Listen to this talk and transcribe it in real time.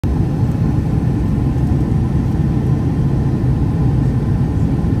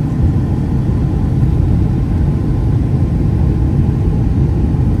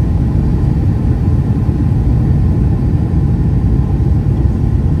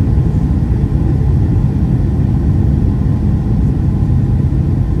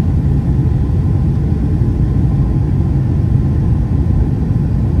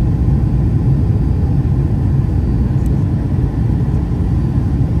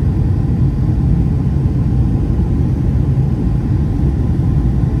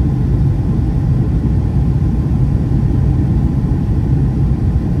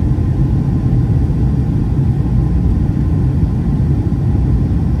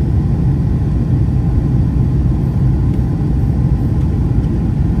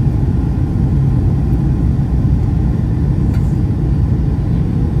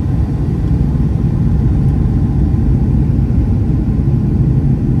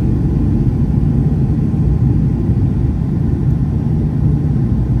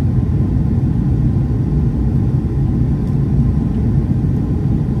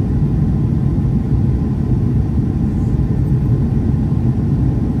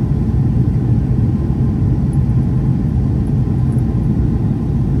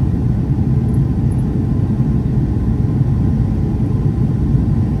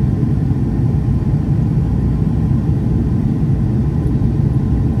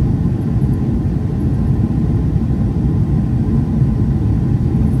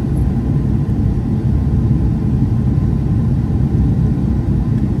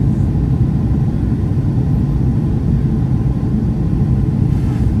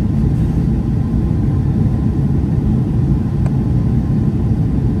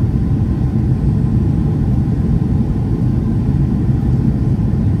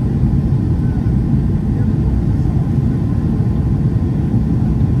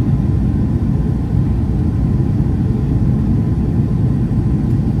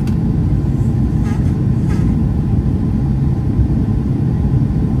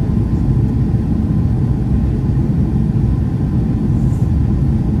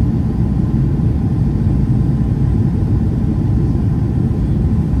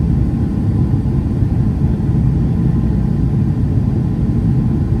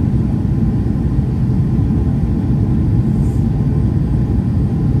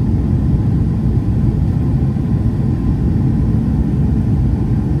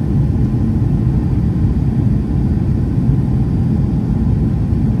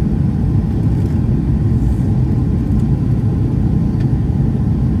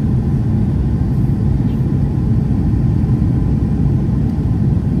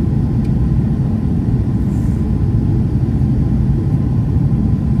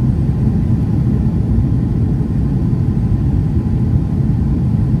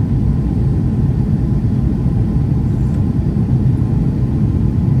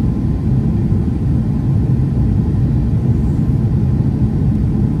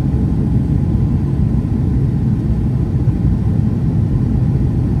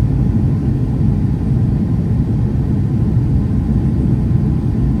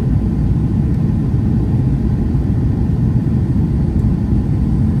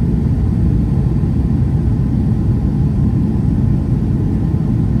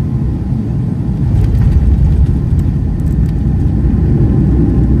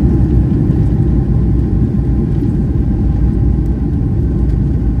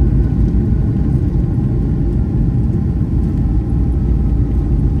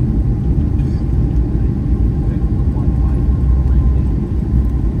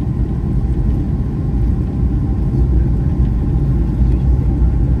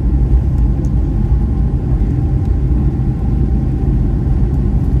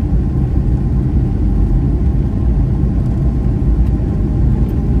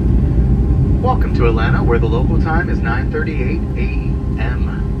to Atlanta, where the local time is 9:38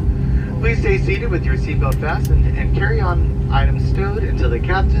 a.m. Please stay seated with your seatbelt fastened and carry on items stowed until the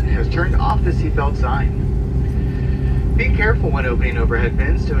captain has turned off the seatbelt sign. Be careful when opening overhead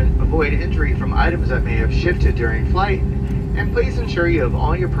bins to avoid injury from items that may have shifted during flight, and please ensure you have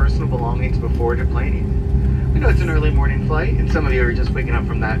all your personal belongings before deplaning. We know it's an early morning flight, and some of you are just waking up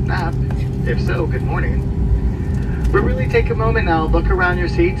from that nap. If so, good morning. But really take a moment now, look around your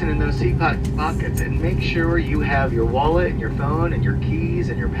seats and in those seat pockets, and make sure you have your wallet and your phone and your keys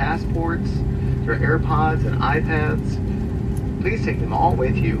and your passports, your AirPods and iPads. Please take them all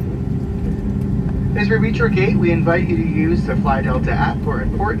with you. As we reach our gate, we invite you to use the Fly Delta app for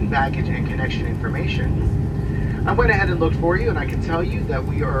important baggage and connection information. I went ahead and looked for you, and I can tell you that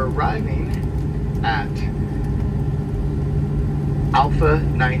we are arriving at Alpha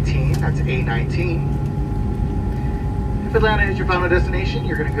 19, that's A19. If Atlanta is your final destination,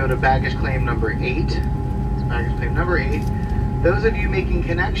 you're going to go to baggage claim number 8. It's baggage claim number 8. Those of you making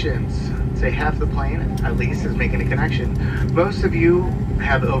connections, say half the plane at least is making a connection. Most of you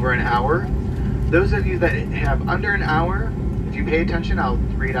have over an hour. Those of you that have under an hour, if you pay attention, I'll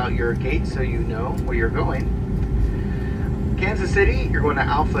read out your gate so you know where you're going. Kansas City, you're going to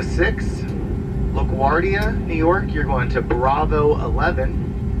Alpha 6. LaGuardia, New York, you're going to Bravo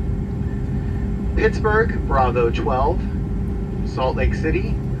 11. Pittsburgh, Bravo 12. Salt Lake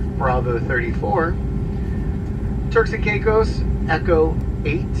City, Bravo 34. Turks and Caicos, Echo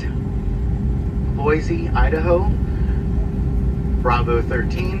 8. Boise, Idaho, Bravo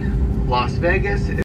 13. Las Vegas